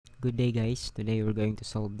Good day guys, today we're going to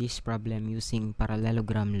solve this problem using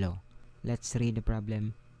parallelogram law. Let's read the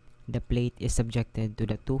problem. The plate is subjected to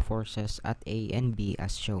the two forces at A and B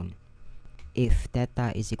as shown. If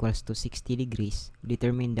theta is equals to 60 degrees,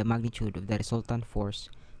 determine the magnitude of the resultant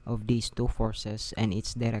force of these two forces and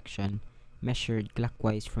its direction measured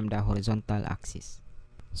clockwise from the horizontal axis.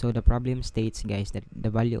 So the problem states guys that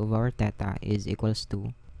the value of our theta is equals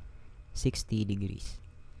to 60 degrees.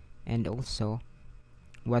 And also,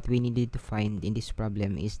 what we needed to find in this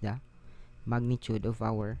problem is the magnitude of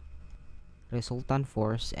our resultant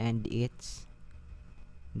force and its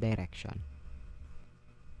direction.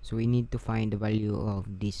 So we need to find the value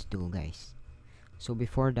of these two guys. So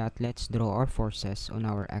before that, let's draw our forces on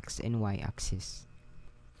our x and y axis.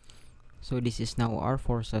 So this is now our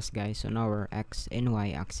forces guys on our x and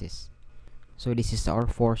y axis. So this is our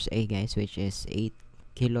force A guys, which is 8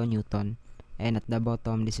 kilonewton, and at the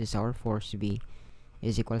bottom this is our force B,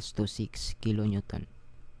 is equals to 6 kilonewton.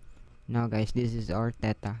 Now guys, this is our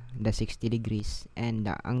theta, the 60 degrees, and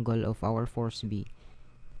the angle of our force B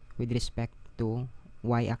with respect to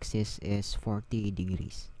y-axis is 40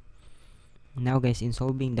 degrees. Now guys, in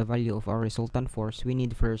solving the value of our resultant force, we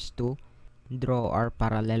need first to draw our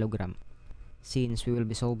parallelogram, since we will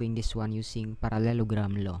be solving this one using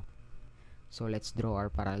parallelogram law. So let's draw our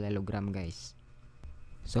parallelogram guys.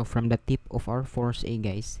 So from the tip of our force A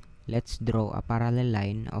guys, let's draw a parallel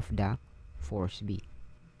line of the force B.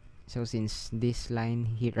 So since this line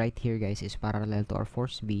here, right here guys, is parallel to our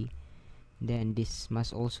force B, then this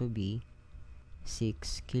must also be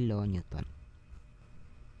 6 kilonewton.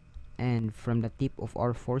 And from the tip of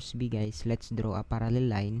our force B guys, let's draw a parallel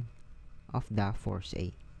line of the force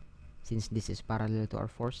A. Since this is parallel to our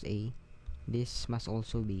force A, this must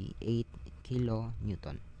also be 8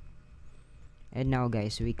 kilonewton. And now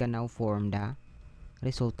guys, we can now form the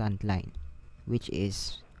resultant line, which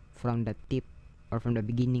is from the tip or from the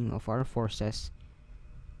beginning of our forces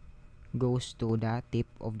goes to the tip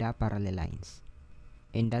of the parallel lines,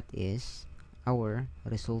 and that is our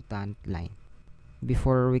resultant line.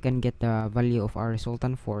 Before we can get the value of our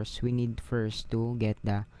resultant force, we need first to get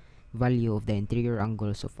the value of the interior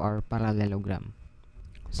angles of our parallelogram.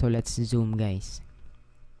 So let's zoom guys.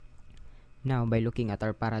 Now by looking at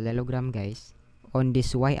our parallelogram guys, on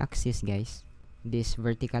this y-axis guys, this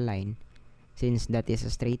vertical line, since that is a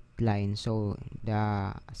straight line, so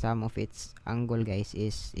the sum of its angle guys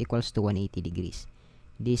is equals to 180 degrees,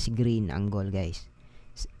 this green angle guys,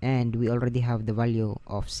 and we already have the value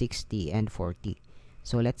of 60 and 40.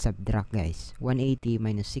 So let's subtract guys, 180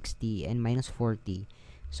 minus 60 and minus 40,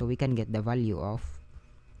 so we can get the value of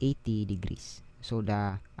 80 degrees. So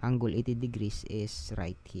the angle 80 degrees is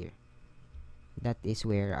right here. That is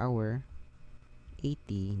where our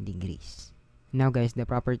 80 degrees. Now guys, the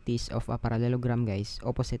properties of a parallelogram guys,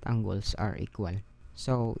 opposite angles are equal.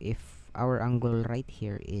 So if our angle right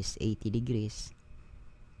here is 80 degrees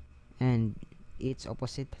and its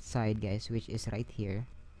opposite side guys, which is right here,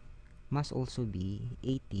 must also be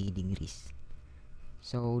 80 degrees.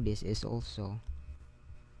 So this is also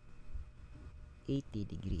 80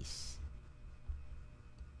 degrees.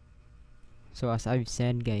 So as I've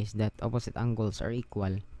said guys, that opposite angles are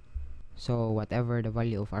equal. So whatever the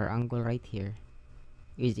value of our angle right here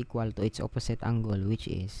is equal to its opposite angle, which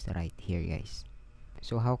is right here guys.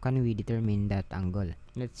 So how can we determine that angle?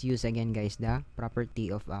 Let's use again guys the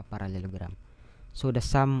property of a parallelogram. So the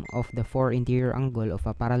sum of the four interior angle of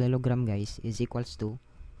a parallelogram guys is equals to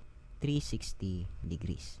 360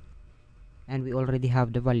 degrees. And we already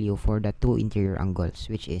have the value for the two interior angles,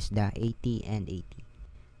 which is the 80 and 80.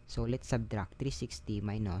 So let's subtract 360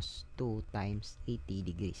 minus 2 times 80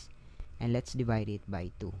 degrees. And let's divide it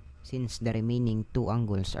by 2, since the remaining two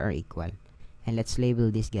angles are equal. And let's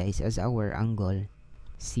label this guys as our angle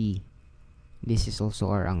C. This is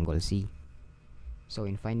also our angle C. So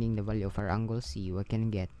in finding the value of our angle C, we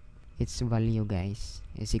can get its value guys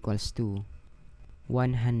is equals to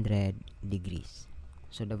 100 degrees.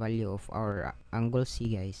 So the value of our angle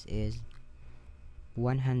C guys is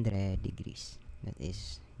 100 degrees. That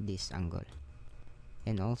is this angle.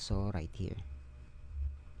 And also right here,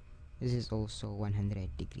 this is also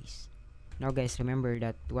 100 degrees. Now guys, remember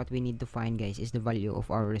that what we need to find guys is the value of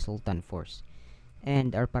our resultant force.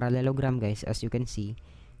 And our parallelogram guys, as you can see,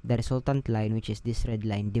 the resultant line, which is this red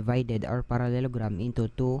line, divided our parallelogram into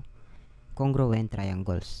two congruent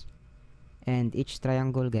triangles. And each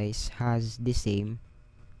triangle guys has the same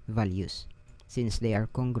values since they are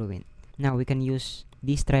congruent. Now we can use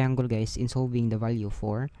this triangle guys in solving the value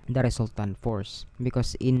for the resultant force,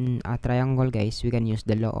 because in a triangle guys, we can use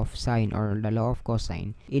the law of sine or the law of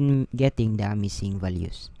cosine in getting the missing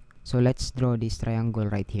values. So let's draw this triangle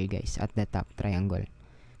right here, guys, at the top triangle.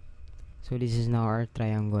 So this is now our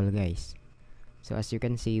triangle, guys. So as you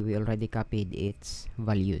can see, we already copied its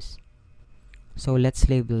values. So let's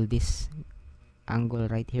label this angle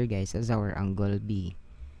right here, guys, as our angle B.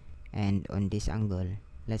 And on this angle,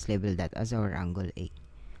 let's label that as our angle A.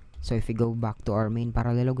 So if we go back to our main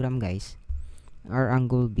parallelogram, guys, our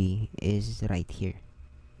angle B is right here.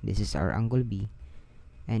 This is our angle B,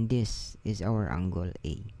 and this is our angle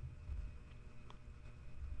A.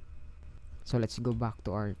 So let's go back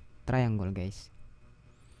to our triangle, guys.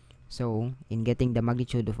 So in getting the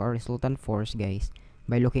magnitude of our resultant force, guys,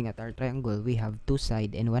 by looking at our triangle, we have two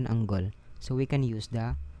sides and one angle, so we can use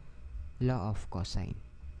the law of cosine.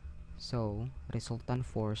 So resultant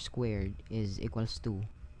force squared is equals to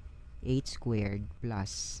 8 squared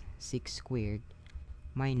plus 6 squared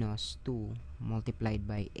minus 2 multiplied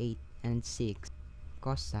by 8 and 6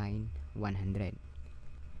 cosine 100.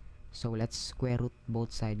 So let's square root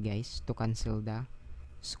both sides, guys, to cancel the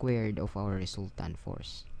squared of our resultant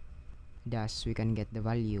force. Thus, we can get the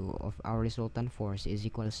value of our resultant force is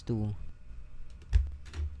equals to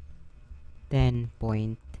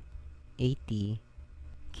 10.80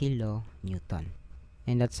 kilonewton.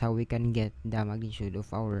 And that's how we can get the magnitude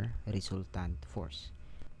of our resultant force.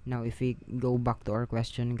 Now, if we go back to our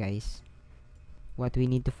question, guys, what we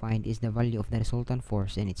need to find is the value of the resultant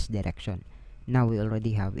force and its direction. Now we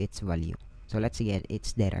already have its value, so let's get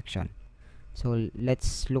its direction. So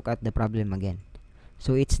let's look at the problem again.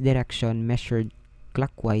 So its direction measured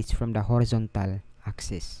clockwise from the horizontal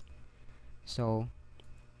axis. So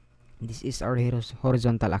this is our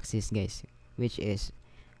horizontal axis, guys, which is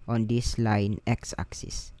on this line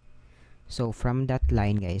x-axis. So from that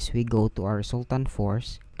line, guys, we go to our resultant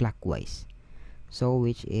force clockwise, so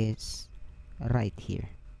which is right here.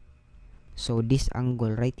 So this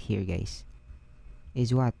angle right here, guys,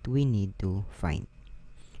 is what we need to find.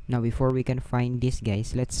 Now before we can find this,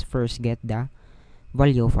 guys, let's first get the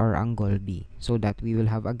value of our angle B, so that we will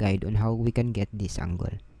have a guide on how we can get this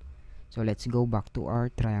angle. So let's go back to our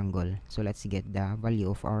triangle. So let's get the value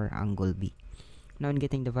of our angle B. Now in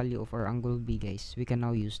getting the value of our angle B, guys, we can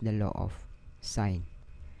now use the law of sine,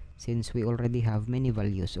 since we already have many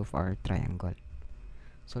values of our triangle.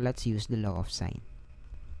 So let's use the law of sine.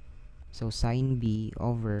 So sine B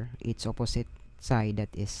over its opposite side,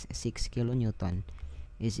 that is 6 kilonewton,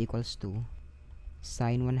 is equals to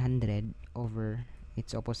sine 100 over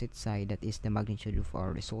its opposite side, that is the magnitude of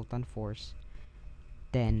our resultant force,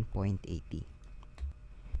 10.80.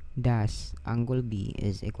 Thus angle B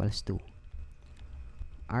is equals to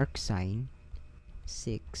arc sine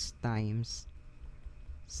 6 times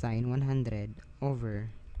sine 100 over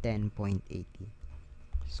 10.80.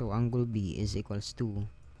 So angle B is equals to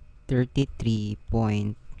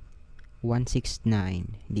 33.169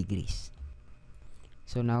 degrees.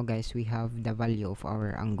 So now, guys, we have the value of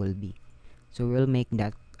our angle B. So we'll make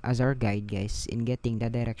that as our guide, guys, in getting the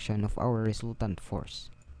direction of our resultant force.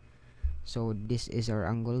 So this is our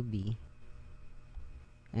angle B,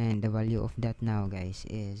 and the value of that now, guys,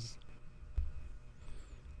 is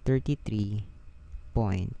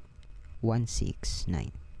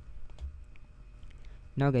 33.169.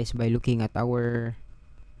 Now, guys, by looking at our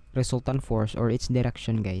resultant force or its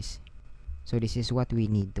direction, guys, so this is what we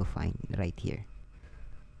need to find right here.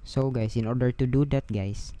 So, guys, in order to do that,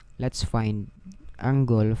 guys, let's find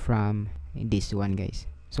angle from this one, guys,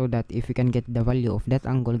 so that if we can get the value of that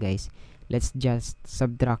angle, guys, let's just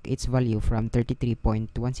subtract its value from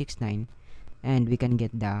 33.169 and we can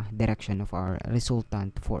get the direction of our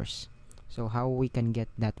resultant force. So how we can get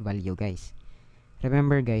that value, guys?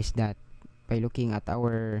 Remember, guys, that by looking at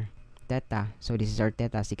our theta, so this is our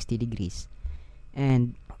theta, 60 degrees,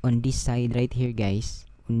 and on this side right here, guys,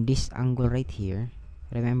 on this angle right here,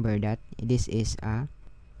 remember that this is a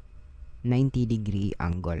 90-degree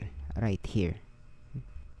angle right here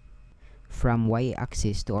from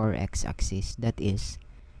y-axis to our x-axis, that is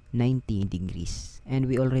 90 degrees, and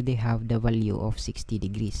we already have the value of 60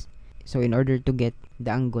 degrees. So in order to get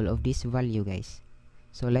the angle of this value, guys,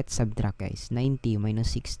 so let's subtract, guys, 90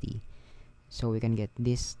 minus 60, so we can get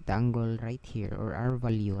this, the angle right here, or our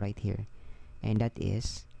value right here, and that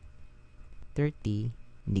is 30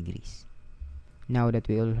 degrees. Now that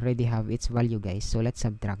we already have its value, guys, so let's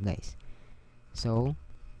subtract, guys. So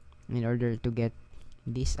in order to get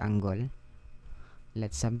this angle,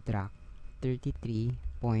 let's subtract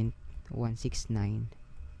 33.169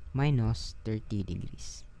 minus 30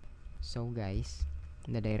 degrees. So, guys,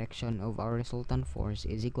 the direction of our resultant force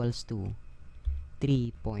is equals to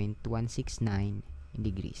 3.169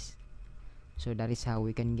 degrees. So that is how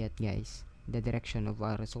we can get, guys, the direction of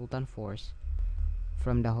our resultant force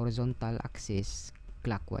from the horizontal axis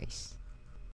clockwise.